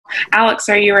Alex,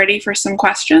 are you ready for some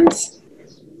questions?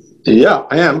 Yeah,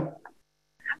 I am.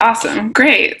 Awesome.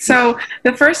 Great. So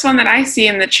the first one that I see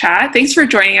in the chat, thanks for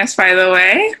joining us, by the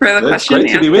way, for the It's question and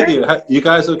great to be answer. with you. You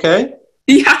guys okay?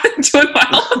 Yeah, doing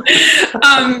well.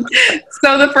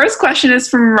 So the first question is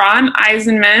from Ron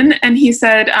Eisenman, and he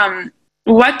said,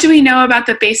 what do we know about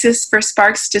the basis for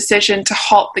Sparks' decision to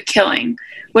halt the killing?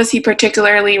 Was he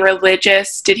particularly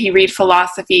religious? Did he read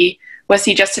philosophy? Was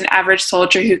he just an average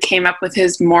soldier who came up with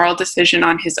his moral decision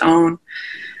on his own?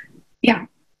 Yeah.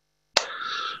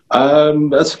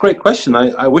 That's a great question.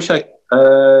 I wish I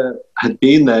had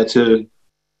been there to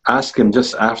ask him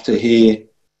just after he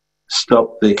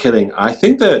stopped the killing. I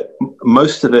think that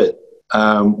most of it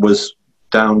was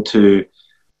down to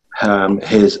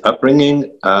his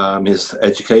upbringing, his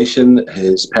education,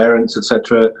 his parents,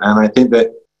 etc. And I think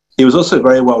that he was also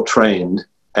very well trained,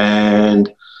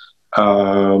 and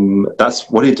that's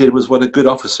what he did was what a good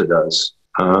officer does.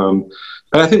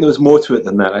 But I think there was more to it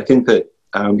than that. I think that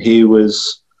he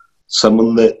was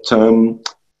someone that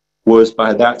was,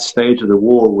 by that stage of the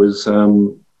war,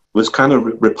 was kind of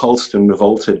repulsed and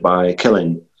revolted by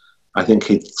killing. I think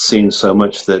he'd seen so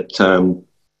much that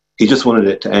he just wanted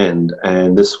it to end,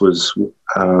 and this was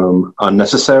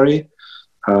unnecessary.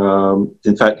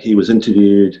 In fact, he was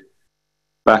interviewed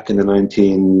back in the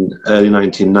early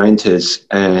 1990s,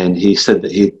 and he said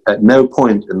that he, at no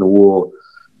point in the war,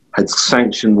 had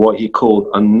sanctioned what he called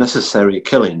unnecessary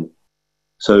killing.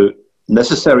 So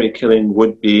necessary killing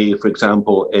would be, for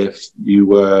example, if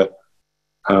you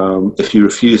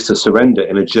refused to surrender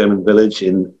in a German village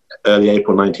in early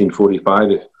April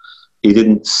 1945, if he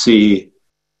didn't see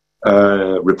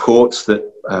reports that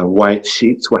white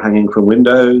sheets were hanging from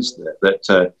windows,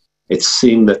 that it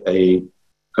seemed that a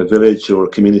village or a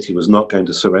community was not going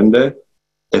to surrender,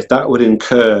 if that would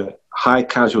incur high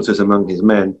casualties among his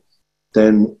men,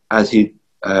 then, as he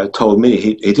told me,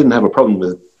 he didn't have a problem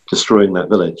with destroying that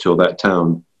village or that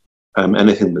town.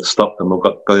 Anything that stopped them or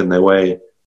got in their way,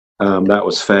 that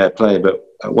was fair play. But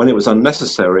when it was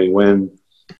unnecessary, when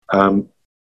the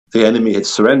enemy had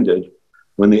surrendered,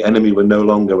 when the enemy were no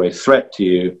longer a threat to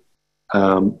you,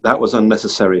 that was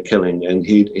unnecessary killing. And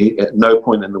he at no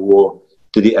point in the war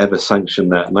did he ever sanction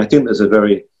that. And I think there's a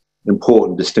very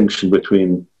important distinction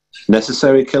between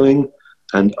necessary killing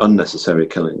and unnecessary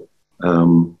killing,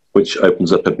 which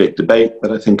opens up a big debate.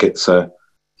 But I think it's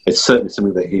certainly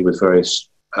something that he was very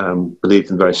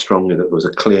believed in very strongly, that there was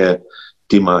a clear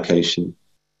demarcation.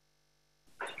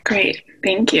 Great,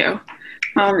 thank you.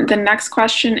 The next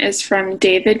question is from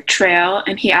David Trail,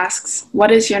 and he asks,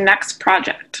 what is your next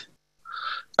project?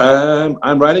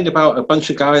 I'm writing about a bunch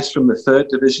of guys from the 3rd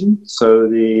Division. So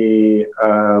the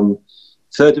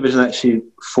 3rd Division actually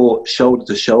fought shoulder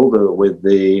to shoulder with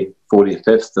the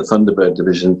 45th, the Thunderbird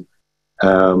Division,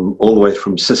 all the way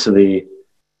from Sicily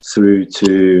through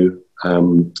to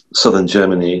southern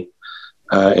Germany,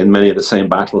 in many of the same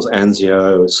battles,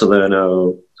 Anzio,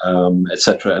 Salerno,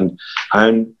 etc. And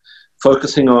I'm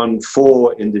focusing on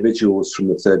 4 individuals from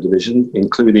the 3rd Division,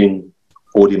 including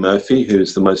Audie Murphy,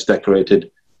 who's the most decorated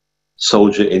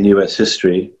soldier in US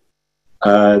history.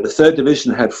 The 3rd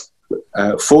Division had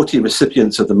 40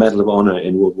 recipients of the Medal of Honor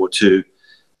in World War II,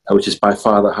 which is by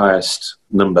far the highest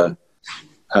number.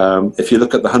 If you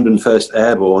look at the 101st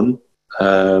Airborne,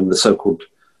 the so-called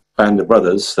Band of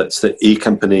Brothers, that's the E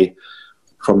Company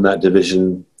from that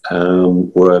division,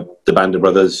 were the Band of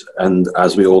Brothers, and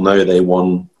as we all know, they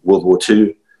won World War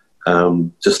II.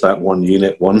 Just that one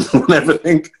unit won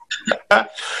everything.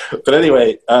 But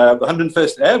anyway, the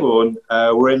 101st Airborne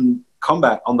were in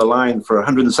combat on the line for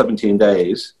 117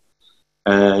 days.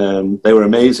 They were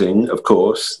amazing, of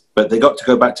course, but they got to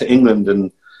go back to England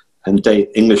and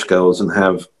date English girls and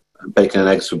have bacon and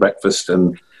eggs for breakfast.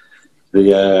 And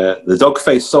the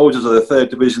dog-faced soldiers of the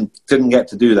 3rd Division didn't get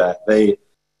to do that. They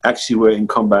actually were in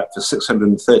combat for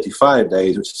 635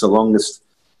 days, which is the longest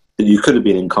that you could have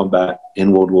been in combat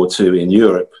in World War II in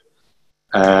Europe.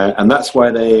 And that's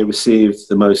why they received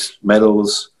the most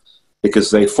medals, because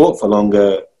they fought for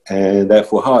longer and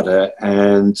therefore harder,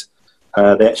 and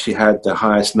they actually had the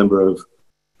highest number of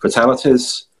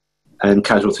fatalities and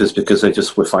casualties because they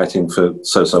just were fighting for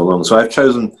so long. So I've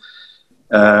chosen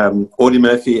Audie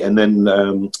Murphy and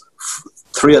then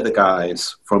 3 other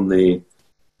guys from the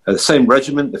same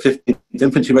regiment, the 15th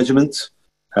Infantry Regiment,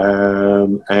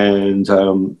 and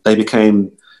they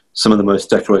became some of the most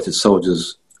decorated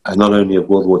soldiers, not only of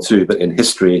World War II, but in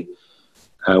history.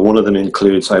 One of them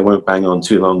includes, I won't bang on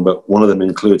too long, but one of them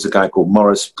includes a guy called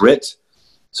Morris Britt.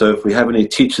 So if we have any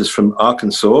teachers from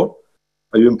Arkansas,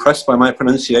 are you impressed by my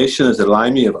pronunciation as a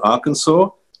Limey of Arkansas?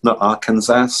 Not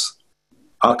Arkansas,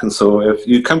 Arkansas. If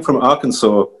you come from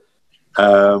Arkansas,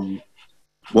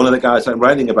 One of the guys I'm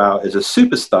writing about is a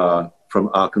superstar from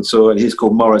Arkansas, and he's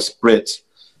called Morris Britt.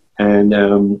 And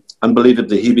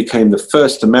unbelievably, he became the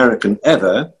first American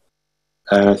ever,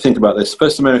 think about this,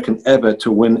 first American ever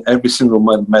to win every single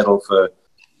medal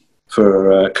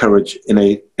for courage in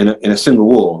a single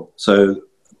war. So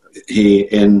he,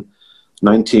 in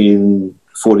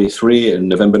 1943, in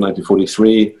November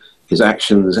 1943, his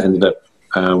actions ended up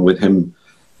with him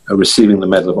receiving the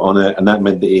Medal of Honor, and that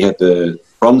meant that he had the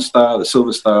Bronze Star, the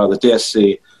Silver Star, the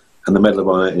DSC, and the Medal of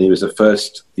Honor, and he was the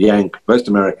first Yank, first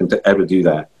American to ever do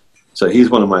that. So he's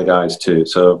one of my guys too.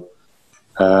 So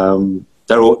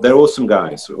they're awesome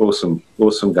guys,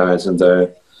 awesome guys, and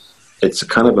it's a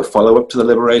kind of a follow-up to the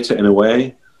Liberator in a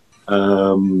way,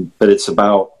 but it's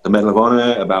about the Medal of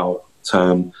Honor, about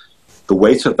the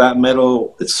weight of that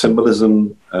medal, its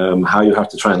symbolism, how you have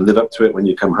to try and live up to it when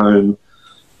you come home,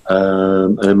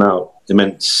 and about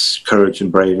immense courage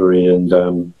and bravery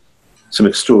and some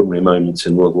extraordinary moments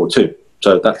in World War II.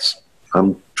 So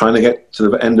I'm trying to get to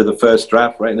the end of the first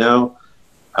draft right now.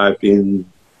 I've been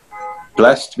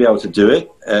blessed to be able to do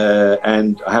it,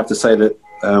 and I have to say that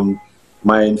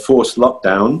my enforced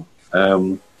lockdown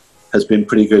has been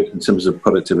pretty good in terms of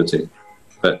productivity.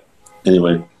 But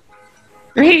anyway.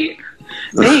 Great.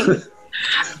 Thanks.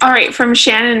 All right, from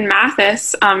Shannon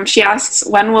Mathis, she asks,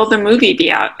 when will the movie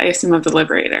be out, I assume, of The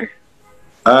Liberator?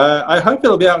 I hope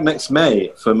it'll be out next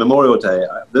May for Memorial Day.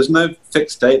 There's no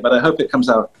fixed date, but I hope it comes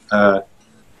out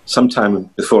sometime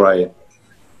before I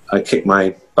kick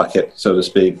my bucket, so to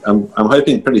speak. I'm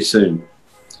hoping pretty soon.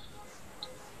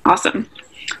 Awesome.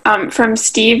 From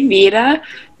Steve Vida,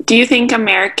 do you think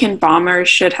American bombers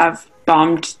should have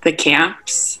bombed the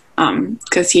camps?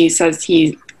 Because he says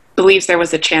he believes there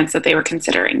was a chance that they were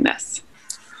considering this.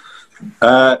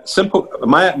 Simple.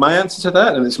 My answer to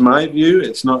that, and it's my view,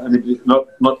 it's not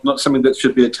something that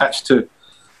should be attached to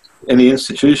any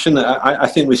institution. I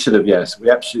think we should have, yes. We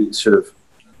absolutely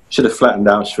should have flattened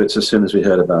Auschwitz as soon as we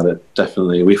heard about it,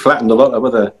 definitely. We flattened a lot of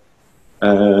other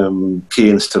key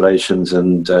installations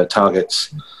and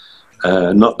targets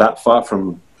not that far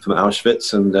from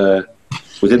Auschwitz, and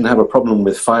we didn't have a problem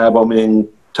with firebombing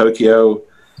Tokyo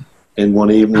in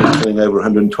one evening, killing over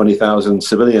 120,000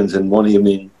 civilians in one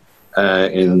evening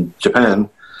in Japan.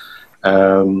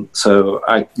 So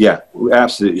we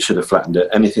absolutely should have flattened it.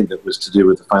 Anything that was to do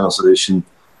with the final solution,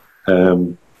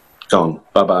 gone.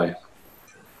 Bye-bye.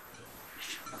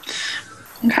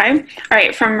 Okay. All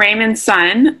right. From Raymond's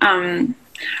son,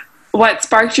 what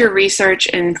sparked your research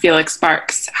in Felix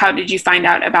Sparks? How did you find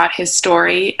out about his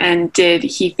story, and did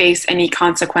he face any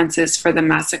consequences for the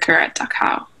massacre at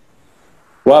Dachau?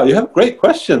 Wow, you have great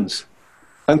questions.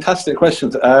 Fantastic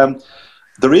questions.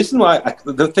 The reason why,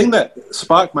 the thing that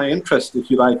sparked my interest, if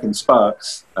you like, in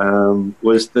Sparks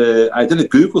was I did a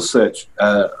Google search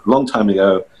a long time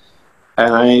ago,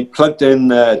 and I plugged in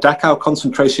Dachau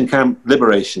concentration camp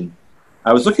liberation.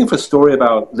 I was looking for a story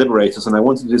about liberators, and I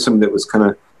wanted to do something that was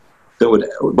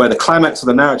where the climax of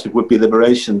the narrative would be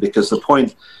liberation, because the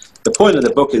point of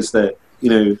the book is that,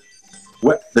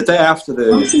 the day after the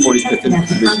 45th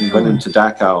Infantry Division went into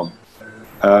Dachau,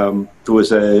 there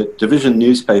was a division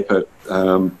newspaper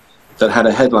that had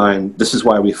a headline, "This is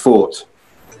why we fought."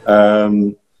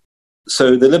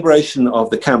 So the liberation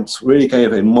of the camps really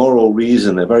gave a moral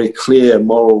reason, a very clear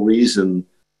moral reason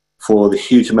for the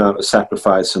huge amount of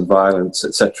sacrifice and violence,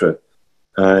 etc.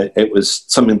 It was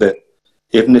something that,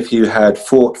 even if you had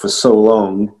fought for so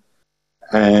long,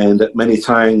 and at many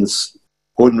times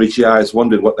ordinary GIs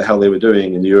wondered what the hell they were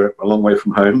doing in Europe, a long way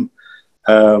from home,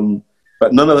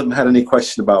 but none of them had any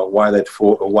question about why they'd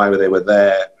fought or why they were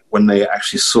there when they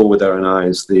actually saw with their own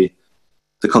eyes the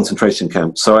concentration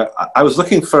camp. So I was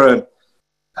looking for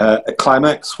a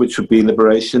climax, which would be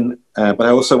liberation, but I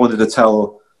also wanted to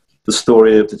tell the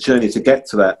story of the journey to get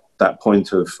to that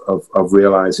point of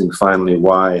realizing finally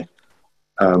why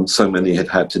so many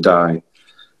had to die.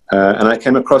 And I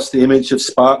came across the image of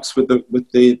Sparks with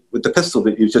the pistol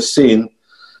that you've just seen,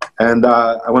 and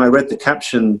when I read the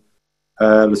caption,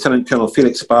 Lieutenant Colonel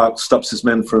Felix Sparks stops his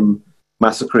men from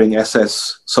massacring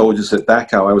SS soldiers at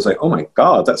Dachau, I was like, oh my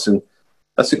God, that's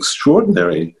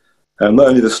extraordinary. Not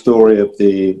only the story of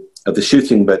the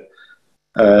shooting, but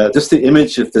just the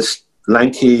image of this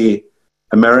lanky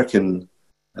American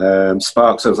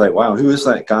Sparks. I was like, wow, who is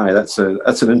that guy? That's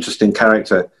an interesting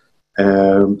character.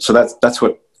 So that's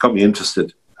what got me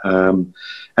interested. And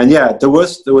yeah, there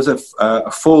was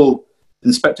a full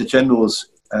Inspector General's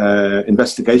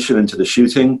investigation into the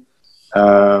shooting.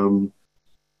 2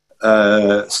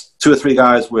 or 3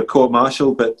 guys were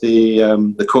court-martialed, but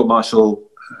the court-martial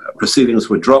proceedings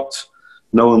were dropped.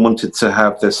 No one wanted to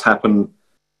have this happen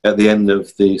at the end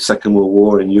of the Second World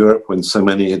War in Europe when so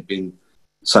many had been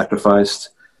sacrificed.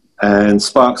 And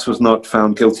Sparks was not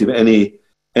found guilty of any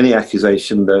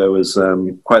accusation. There was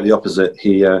quite the opposite.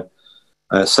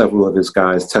 Several of his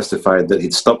guys testified that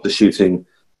he'd stopped the shooting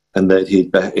and that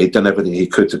he'd done everything he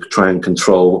could to try and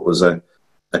control what was a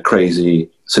crazy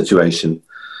situation.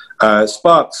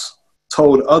 Sparks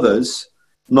told others,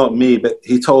 not me, but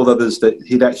he told others that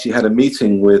he'd actually had a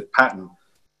meeting with Patton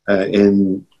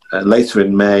later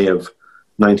in May of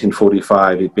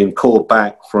 1945. He'd been called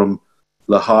back from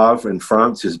Le Havre in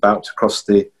France. He was about to cross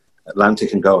the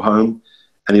Atlantic and go home.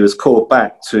 And he was called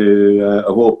back to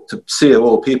see, of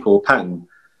all people, Patton.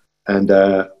 And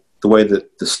the way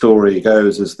that the story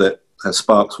goes is that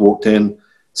Sparks walked in,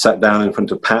 sat down in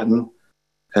front of Patton,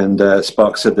 and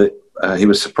Sparks said that he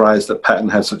was surprised that Patton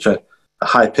had such a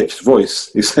high-pitched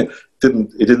voice. He said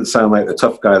it didn't sound like the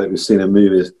tough guy that we've seen in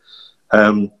movies.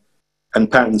 And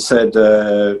Patton said,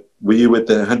 were you with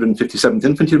the 157th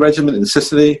Infantry Regiment in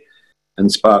Sicily? And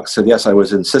Sparks said, yes, I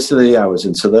was in Sicily, I was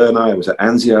in Salerno, I was at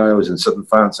Anzio, I was in southern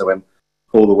France. I went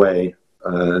all the way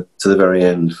to the very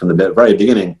end, from the very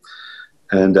beginning.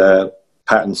 And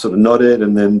Patton sort of nodded,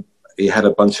 and then he had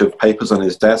a bunch of papers on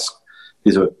his desk.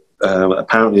 These were,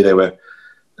 apparently they were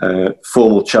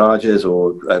formal charges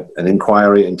or an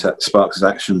inquiry into Sparks'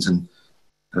 actions.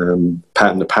 And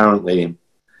Patton apparently,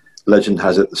 legend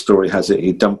has it, the story has it,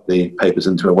 he dumped the papers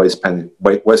into a waste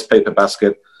paper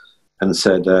basket and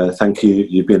said, thank you,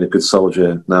 you've been a good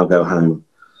soldier, now go home.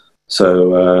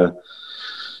 So,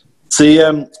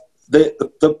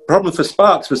 the problem for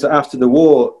Sparks was that after the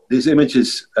war, these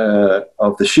images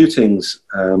of the shootings,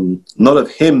 not of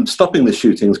him stopping the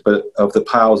shootings, but of the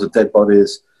piles of dead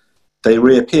bodies, they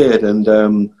reappeared. And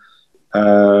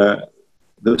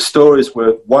the stories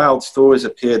were, wild stories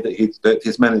appeared that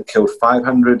his men had killed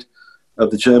 500 of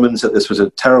the Germans, that this was a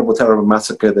terrible, terrible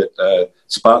massacre, that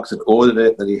Sparks had ordered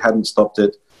it, that he hadn't stopped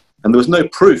it. And there was no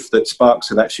proof that Sparks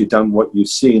had actually done what you've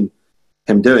seen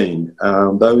him doing.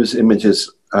 Those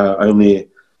images only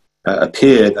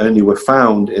were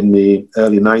found in the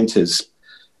early 90s.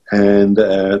 And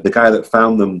the guy that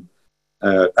found them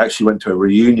actually went to a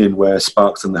reunion where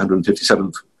Sparks and the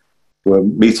 157th were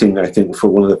meeting, I think, for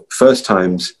one of the first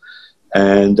times.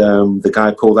 And the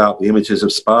guy pulled out the images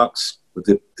of Sparks with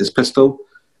his pistol,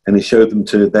 and he showed them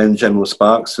to then General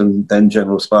Sparks, and then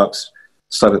General Sparks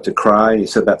started to cry. He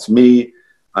said, that's me.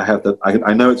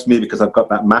 I know it's me because I've got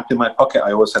that map in my pocket.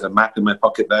 I always had a map in my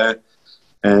pocket there.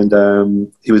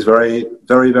 And he was very,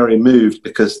 very, very moved,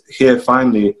 because here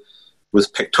finally was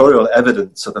pictorial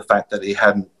evidence of the fact that he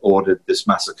hadn't ordered this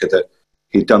massacre, that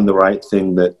he'd done the right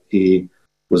thing, that he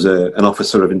was an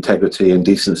officer of integrity and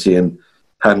decency and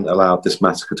hadn't allowed this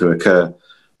massacre to occur.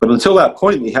 But until that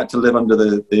point, he had to live under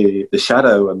the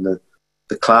shadow and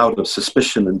the cloud of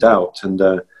suspicion and doubt. And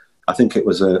I think it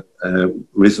was a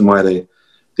reason why the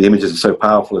images are so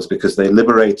powerful, is because they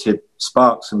liberated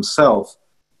Sparks himself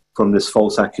from this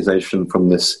false accusation, from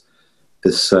this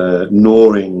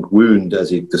gnawing wound, as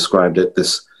he described it,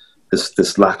 this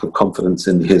lack of confidence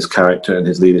in his character and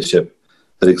his leadership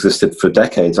that existed for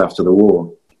decades after the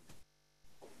war.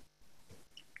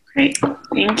 Great,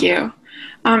 thank you.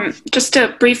 Just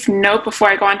a brief note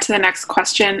before I go on to the next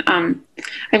question.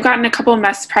 I've gotten a couple of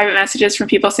private messages from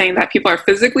people saying that people are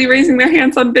physically raising their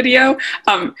hands on video.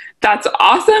 That's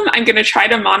awesome. I'm going to try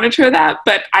to monitor that,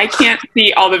 but I can't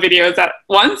see all the videos at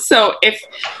once. So if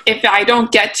I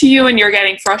don't get to you and you're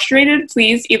getting frustrated,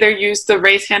 please either use the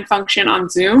raise hand function on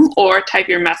Zoom or type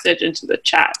your message into the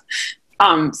chat.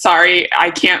 Sorry,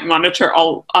 I can't monitor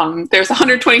all. There's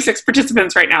 126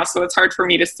 participants right now, so it's hard for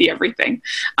me to see everything.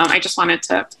 I just wanted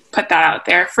to put that out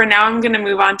there. For now, I'm going to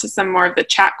move on to some more of the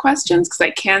chat questions, because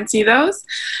I can see those.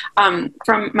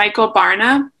 From Michael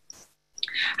Barna,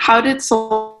 how did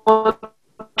soldiers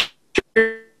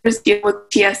deal with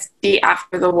PTSD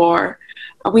after the war?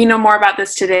 We know more about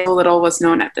this today. Little was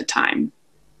known at the time.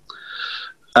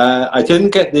 I didn't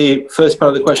get the first part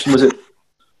of the question. Was it?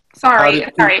 Sorry.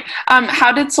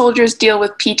 How did soldiers deal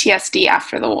with PTSD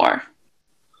after the war?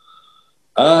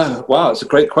 Wow, it's a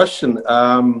great question.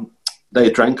 They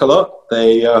drank a lot.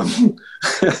 They, I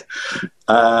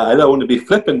don't want to be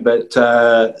flippant, but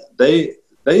they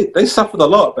suffered a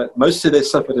lot, but mostly they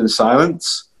suffered in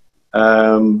silence.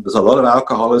 There's a lot of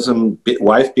alcoholism,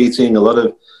 wife beating, a lot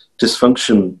of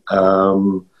dysfunction.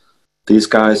 These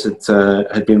guys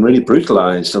had been really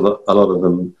brutalized, a lot of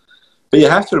them. But you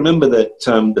have to remember that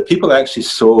the people that actually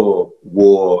saw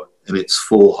war in its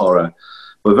full horror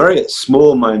were a very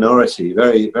small minority,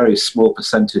 very, very small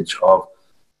percentage of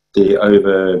the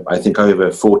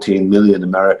over 14 million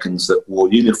Americans that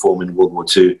wore uniform in World War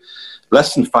II.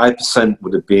 less than 5%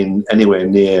 would have been anywhere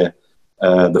near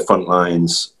the front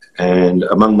lines. And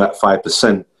among that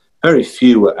 5%, very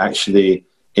few were actually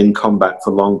in combat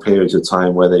for long periods of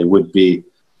time where they would be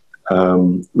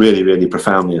really, really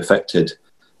profoundly affected.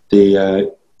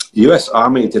 The US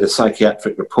Army did a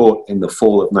psychiatric report in the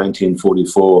fall of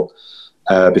 1944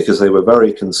 because they were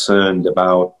very concerned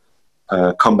about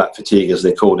combat fatigue, as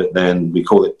they called it then. We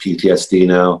call it PTSD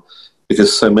now,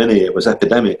 because so many, it was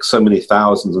epidemic, so many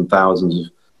thousands and thousands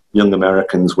of young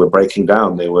Americans were breaking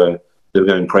down. They were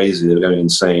going crazy, they were going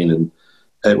insane, and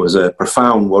it was a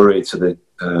profound worry to the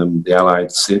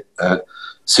Allied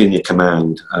senior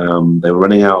command. They were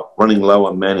running low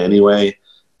on men anyway,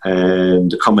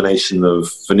 and a combination of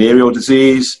venereal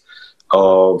disease,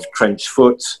 of trench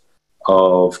foot,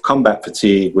 of combat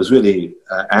fatigue was really,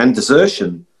 and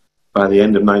desertion by the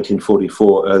end of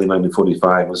 1944, early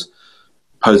 1945, was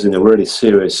posing a really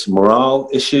serious morale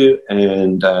issue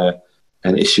and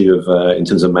an issue of in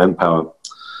terms of manpower.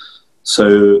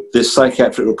 So this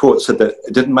psychiatric report said that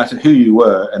it didn't matter who you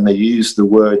were, and they used the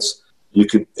words,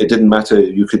 it didn't matter,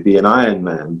 you could be an Iron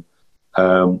Man.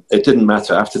 It didn't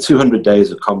matter. After 200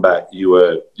 days of combat, you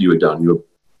were done. You were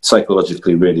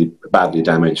psychologically really badly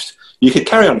damaged. You could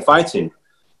carry on fighting,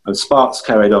 and Sparks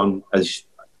carried on, as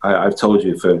I've told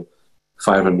you, for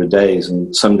 500 days.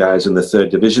 And some guys in the 3rd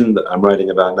Division that I'm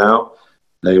writing about now,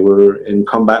 they were in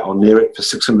combat or near it for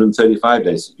 635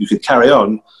 days. You could carry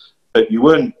on, but you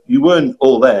weren't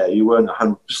all there. You weren't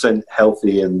 100%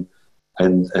 healthy and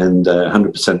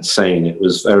 100% sane. It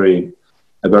was a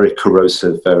very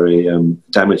corrosive, very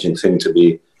damaging thing to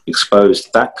be exposed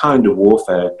to that kind of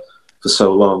warfare for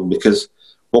so long, because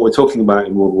what we're talking about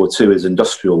in World War II is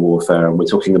industrial warfare, and we're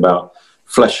talking about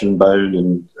flesh and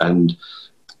bone and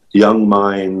young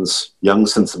minds, young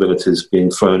sensibilities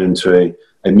being thrown into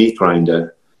a meat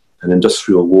grinder, an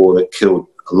industrial war that killed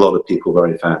a lot of people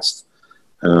very fast.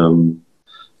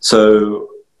 So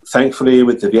thankfully,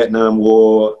 with the Vietnam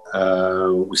War,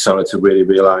 we started to really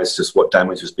realize just what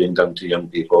damage was being done to young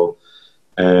people.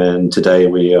 And today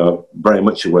we are very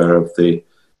much aware of the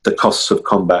costs of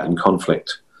combat and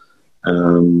conflict.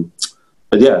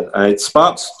 But yeah,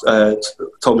 Sparks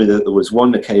told me that there was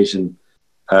one occasion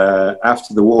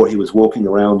after the war, he was walking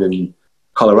around in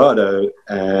Colorado,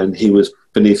 and he was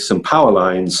beneath some power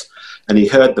lines, and he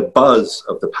heard the buzz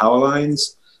of the power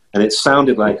lines, and it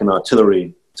sounded like an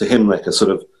artillery, to him, like a sort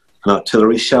of an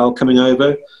artillery shell coming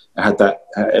over.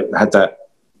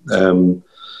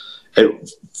 It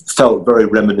felt very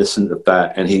reminiscent of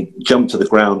that, and he jumped to the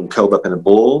ground and curled up in a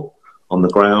ball on the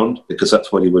ground, because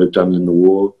that's what he would have done in the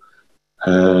war.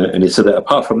 And he said that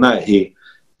apart from that, he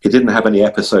didn't have any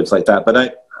episodes like that.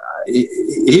 But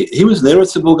he was an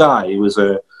irritable guy. He was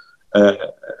a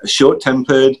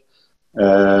short-tempered,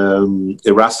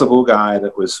 irascible guy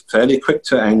that was fairly quick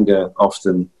to anger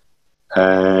often,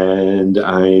 and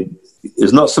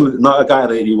is not a guy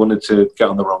that you wanted to get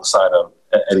on the wrong side of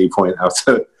at any point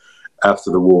after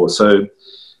the war. So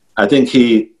I think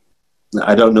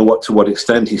I don't know to what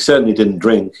extent, he certainly didn't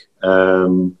drink,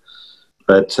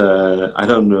 but I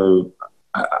don't know.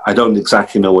 I don't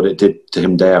exactly know what it did to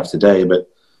him day after day, but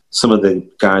some of the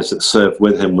guys that served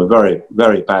with him were very,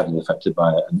 very badly affected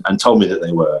by it, and told me that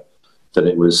they were. That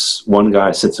it was, one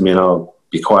guy said to me, and I'll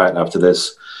be quiet after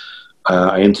this,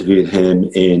 I interviewed him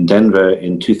in Denver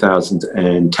in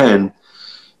 2010,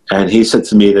 and he said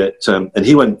to me that, and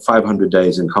he went 500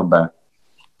 days in combat,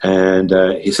 and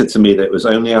he said to me that it was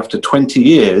only after 20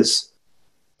 years,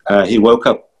 he woke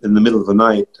up in the middle of the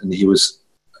night, and he was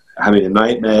having a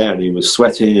nightmare, and he was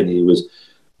sweating, and he was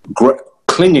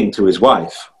clinging to his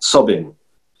wife, sobbing.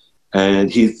 And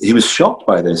he was shocked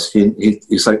by this.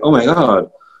 He's like, oh my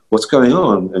God, what's going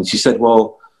on? And she said,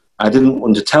 well, I didn't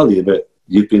want to tell you, but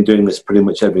you've been doing this pretty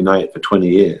much every night for 20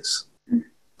 years.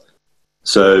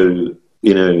 So,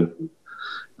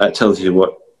 that tells you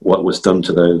what was done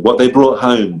to those, what they brought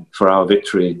home for our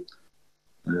victory,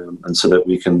 and so that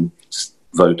we can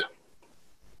vote.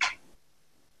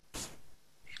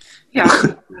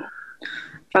 Yeah.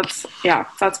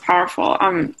 That's powerful.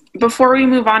 Before we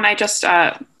move on, I just,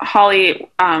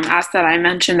 Holly asked that I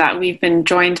mention that we've been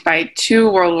joined by 2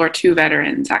 World War II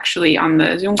veterans actually on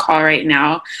the Zoom call right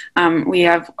now. We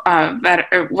have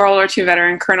World War II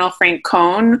veteran Colonel Frank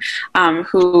Cohn,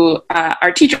 who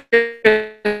our teacher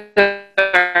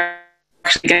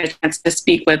actually get a chance to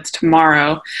speak with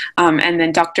tomorrow. And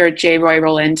then Dr. J. Roy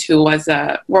Rowland, who was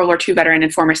a World War II veteran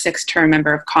and former 6th-term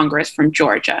member of Congress from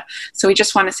Georgia. So we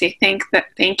just want to say thank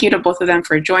you to both of them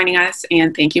for joining us,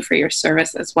 and thank you for your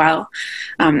service as well.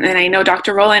 And I know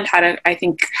Dr. Rowland had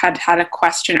a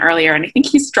question earlier, and I think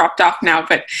he's dropped off now,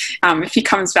 but if he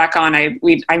comes back on,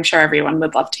 I'm sure everyone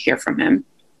would love to hear from him.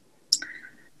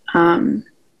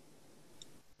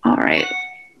 All right,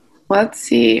 let's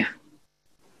see.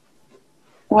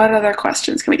 What other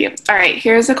questions can we do? All right,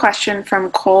 here's a question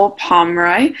from Cole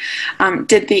Pomeroy.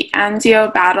 Did the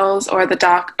Anzio battles or the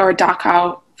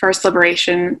Dachau First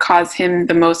Liberation cause him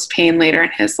the most pain later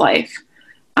in his life?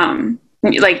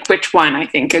 Like which one, I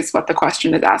think, is what the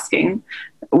question is asking.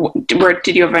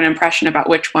 Did you have an impression about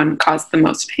which one caused the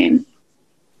most pain?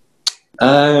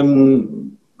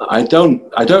 I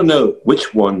don't know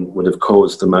which one would have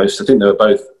caused the most. I think they were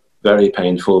both very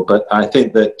painful, but I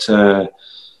think that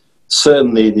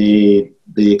certainly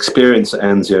the experience at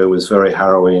Anzio was very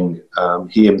harrowing.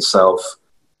 He himself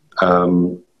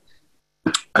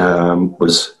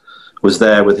was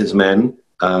there with his men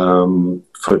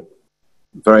for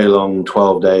very long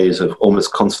 12 days of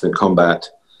almost constant combat.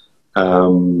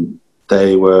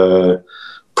 They were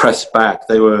pressed back.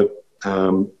 They were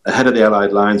ahead of the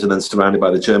Allied lines and then surrounded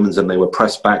by the Germans, and they were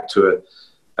pressed back to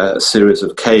a series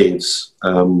of caves.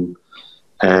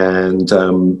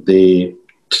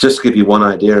 To just give you one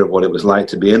idea of what it was like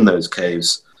to be in those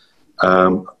caves,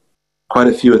 quite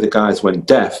a few of the guys went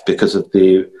deaf because of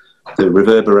the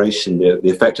reverberation, the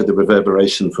effect of the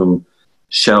reverberation from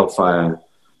shell fire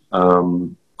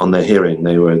on their hearing.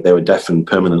 They were deafened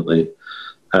permanently.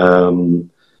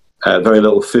 Very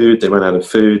little food. They ran out of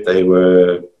food. They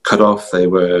were cut off. They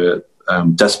were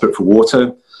desperate for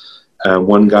water.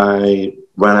 One guy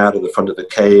ran out of the front of the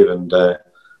cave, and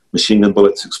machine gun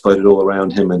bullets exploded all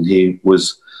around him, and he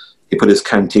put his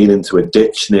canteen into a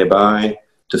ditch nearby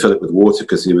to fill it with water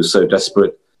because he was so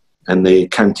desperate, and the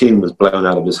canteen was blown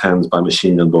out of his hands by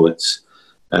machine gun bullets.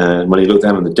 And when he looked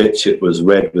down in the ditch, it was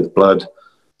red with blood.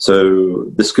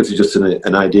 So this gives you just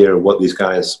an idea of what these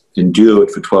guys endured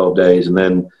for 12 days. And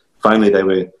then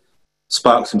finally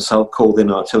Sparks himself called in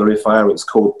artillery fire. It's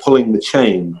called pulling the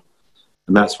chain.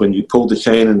 And that's when you pulled the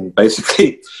chain and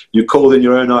basically you called in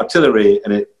your own artillery,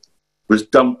 and it was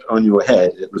dumped on your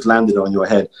head. It was landed on your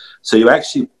head. So you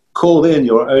actually called in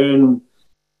your own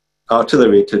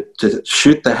artillery to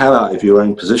shoot the hell out of your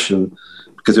own position,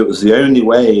 because it was the only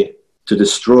way to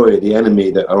destroy the enemy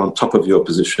that are on top of your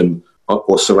position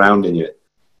or surrounding it.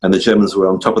 And the Germans were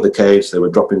on top of the caves. They were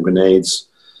dropping grenades,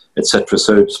 etc.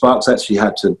 So Sparks actually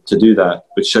had to do that,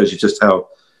 which shows you just how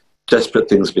desperate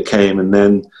things became. And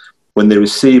then when they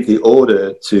received the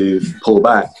order to pull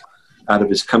back out of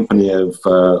his company of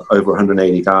over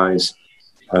 180 guys,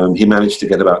 he managed to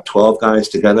get about 12 guys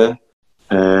together.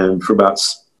 And for about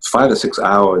 5 or 6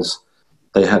 hours,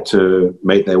 they had to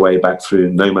make their way back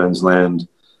through no man's land.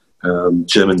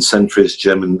 German sentries,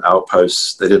 German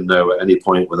outposts. They didn't know at any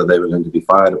point whether they were going to be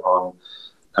fired upon.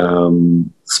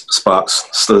 Sparks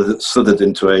slithered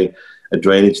into a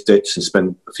drainage ditch and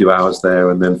spent a few hours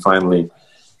there, and then finally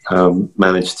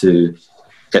managed to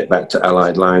get back to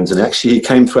Allied lines. And actually, he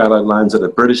came through Allied lines at a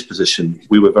British position.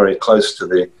 We were very close to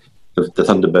the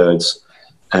Thunderbirds,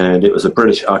 and it was a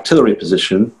British artillery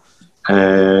position.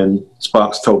 And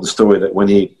Sparks told the story that when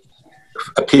he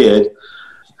appeared,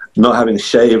 not having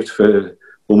shaved for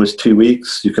almost 2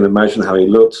 weeks, you can imagine how he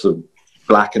looked, sort of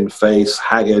blackened face,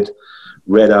 haggard,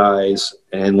 red eyes.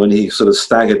 And when he sort of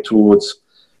staggered towards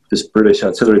this British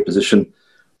artillery position,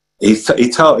 he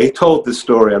told this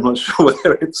story. I'm not sure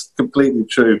whether it's completely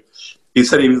true. He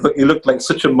said he looked like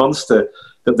such a monster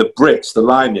that the Brits, the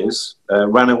Limeys,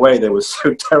 ran away. They were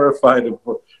so terrified of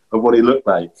what he looked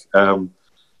like.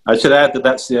 I should add that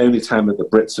that's the only time that the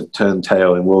Brits have turned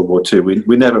tail in World War II.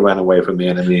 We never ran away from the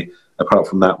enemy apart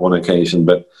from that one occasion,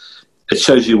 but it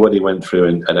shows you what he went through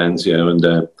at Anzio. And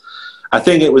I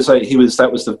think it was like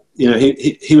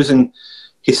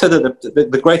he said that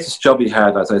the greatest job he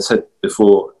had, as I said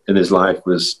before, in his life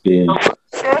was being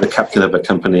the captain of a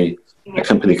company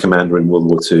commander in World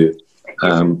War II.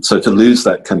 So to lose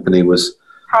that company was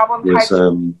one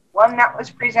that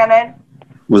was presented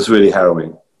was really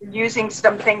harrowing. Using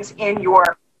some things in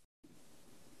your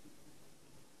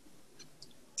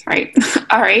Right.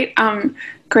 All right.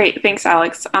 Great. Thanks,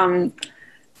 Alex.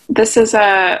 This is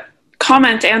a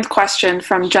comment and question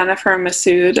from Jennifer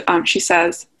Massoud. She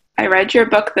says, I read your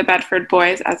book, The Bedford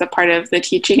Boys, as a part of the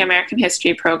Teaching American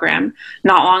History program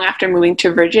not long after moving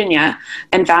to Virginia,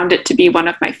 and found it to be one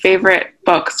of my favorite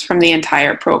books from the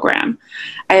entire program.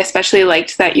 I especially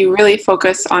liked that you really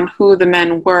focus on who the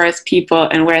men were as people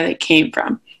and where they came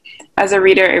from. As a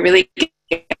reader, it really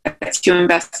gets you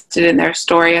invested in their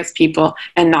story as people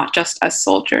and not just as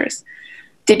soldiers.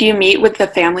 Did you meet with the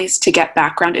families to get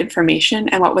background information,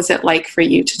 and what was it like for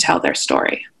you to tell their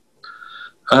story?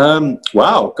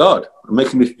 Wow, God,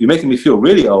 you're making me feel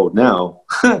really old now.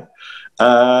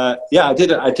 Yeah, I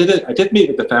did meet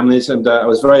with the families, and I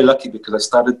was very lucky because I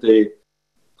started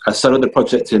the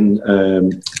project in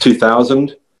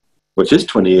 2000, which is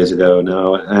 20 years ago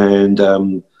now.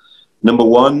 And number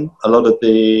one, a lot of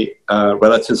the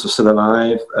relatives were still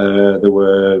alive. There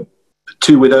were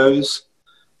 2 widows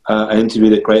I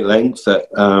interviewed at great length that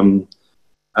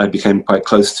I became quite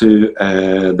close to.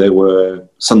 There were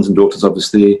sons and daughters,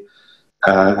 obviously,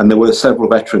 and there were several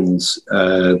veterans.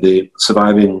 The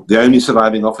only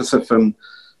surviving officer from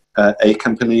A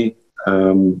Company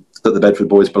that the Bedford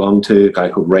Boys belonged to, a guy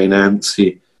called Ray Nance.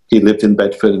 He lived in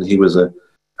Bedford, and he was a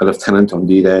lieutenant on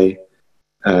D-Day.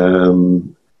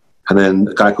 And then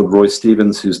a guy called Roy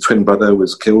Stevens, whose twin brother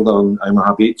was killed on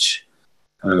Omaha Beach.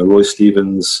 Roy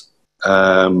Stevens,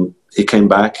 he came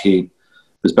back. He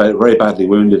was very badly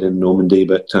wounded in Normandy,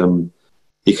 but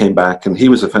he came back, and he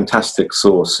was a fantastic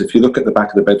source. If you look at the back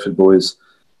of the Bedford Boys,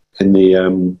 in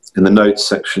the notes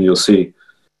section, you'll see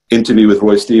interview with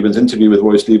Roy Stevens, interview with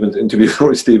Roy Stevens, interview with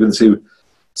Roy Stevens.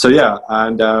 So yeah,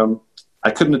 and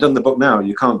I couldn't have done the book now.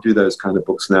 You can't do those kind of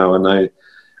books now, and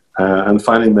I'm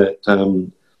finding that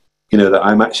that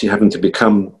I'm actually having to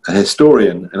become a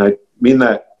historian, and I mean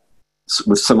that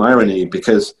with some irony,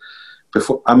 because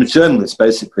I'm a journalist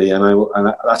basically, and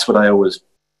that's what I always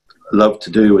loved to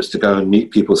do, was to go and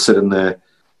meet people, sit in their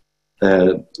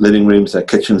living rooms, their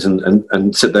kitchens,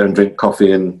 and sit there and drink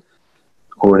coffee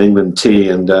or in England tea,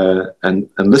 and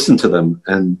listen to them.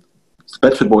 And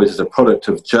Bedford Boys is a product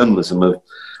of journalism,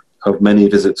 of many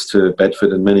visits to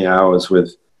Bedford and many hours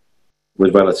with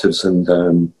relatives and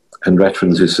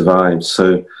veterans who survived.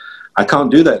 So I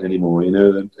can't do that anymore.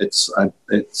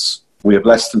 We have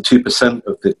less than 2%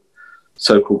 of the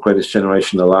so-called greatest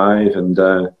generation alive, and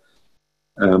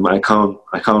I can't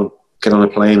get on a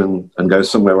plane and go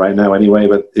somewhere right now anyway.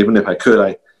 But even if I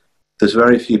could, there's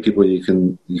very few people you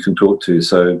can talk to.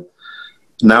 So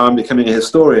now I'm becoming a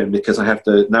historian, because I have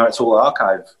to. Now it's all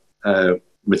archive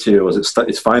materials.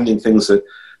 It's finding things that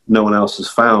no one else has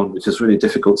found, which is really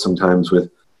difficult sometimes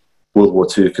with World War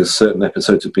II, because certain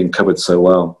episodes have been covered so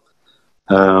well.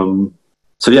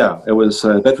 So yeah, it was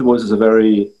Bedford Boys is a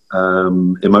very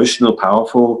emotional,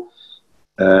 powerful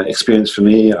experience for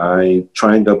me. I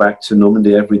try and go back to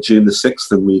Normandy every June the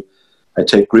 6th, and I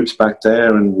take groups back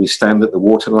there, and we stand at the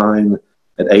waterline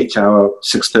at H-hour,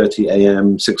 6:30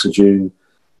 a.m., 6th of June,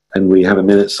 and we have a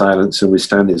minute's silence, and we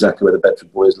stand exactly where the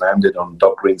Bedford Boys landed on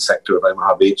Dog Green sector of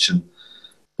Omaha Beach, and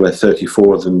where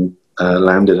 34 of them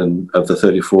landed, and of the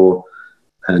 34,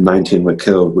 19 were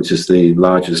killed, which is the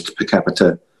largest per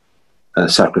capita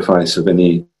sacrifice of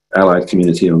any Allied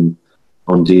community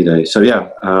on D-Day. So yeah,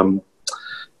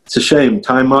 it's a shame.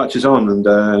 Time marches on, and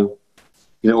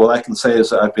all I can say is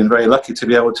that I've been very lucky to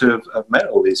be able to have met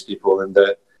all these people, and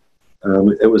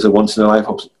it was a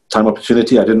once-in-a-lifetime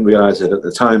opportunity. I didn't realize it at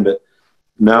the time, but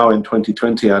now in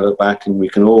 2020, I look back, and we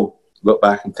can all look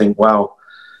back and think, wow,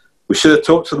 we should have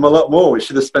talked to them a lot more. We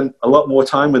should have spent a lot more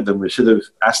time with them. We should have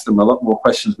asked them a lot more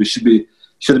questions. We should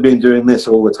have been doing this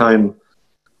all the time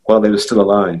while they were still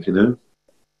alive,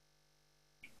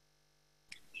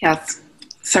 Yes,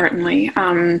 certainly.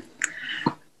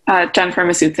 Jennifer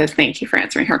Massoud says, thank you for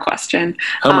answering her question.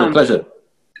 Oh, my pleasure.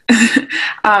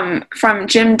 From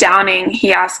Jim Downing,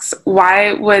 he asks,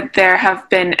 why would there have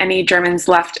been any Germans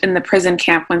left in the prison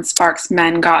camp when Sparks'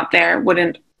 men got there?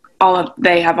 Wouldn't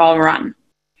they have all run?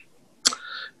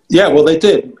 Yeah, well, they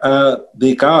did.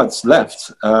 The guards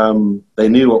left. They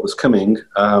knew what was coming,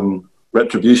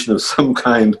 retribution of some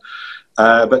kind.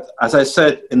 But as I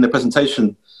said in the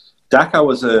presentation, Dachau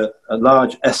was a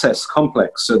large SS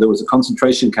complex. So there was a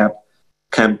concentration camp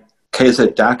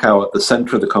KZ Dachau at the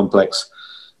center of the complex.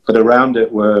 But around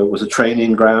it was a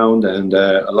training ground and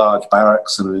a large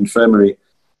barracks and an infirmary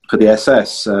for the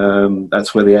SS.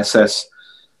 That's where the SS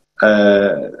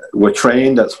were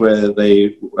trained. That's where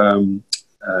they...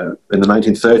 in the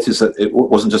 1930s, it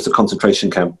wasn't just a concentration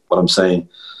camp, what I'm saying.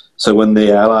 So when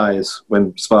the Allies,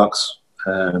 when Sparks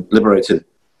liberated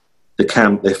the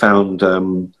camp, they found,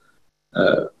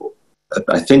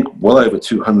 I think, well over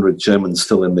 200 Germans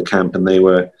still in the camp, and they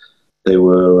were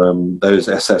those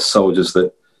SS soldiers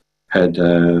that had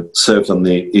served on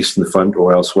the Eastern Front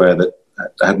or elsewhere that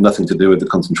had nothing to do with the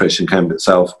concentration camp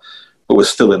itself, but was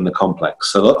still in the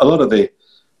complex. So a lot of the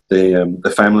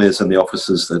families and the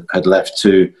officers that had left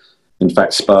too, in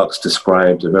fact, Sparks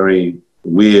described a very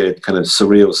weird kind of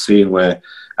surreal scene where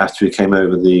after he came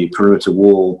over the perimeter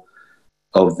wall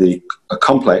of the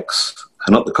complex,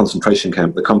 and not the concentration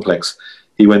camp, the complex,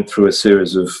 he went through a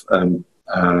series of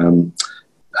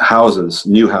houses,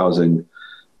 new housing,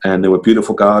 and there were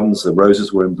beautiful gardens. The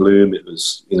roses were in bloom. It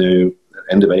was,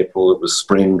 end of April. It was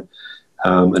spring,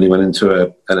 and he went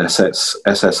into an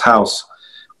SS house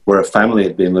where a family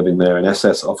had been living there, an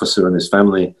SS officer and his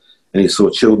family, and he saw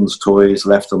children's toys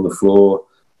left on the floor.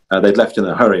 They'd left in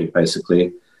a hurry,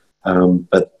 basically,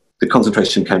 but the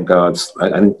concentration camp guards,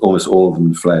 I think almost all of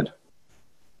them fled.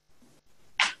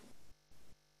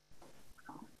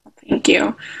 Thank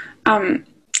you.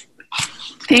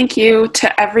 Thank you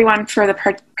to everyone for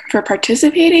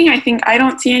participating. I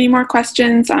don't see any more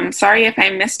questions. I'm sorry if I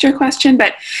missed your question,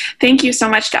 but thank you so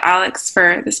much to Alex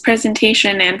for this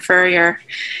presentation and for your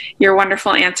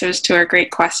wonderful answers to our great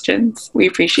questions. We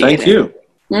appreciate it. Thank you.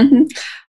 Mm-hmm.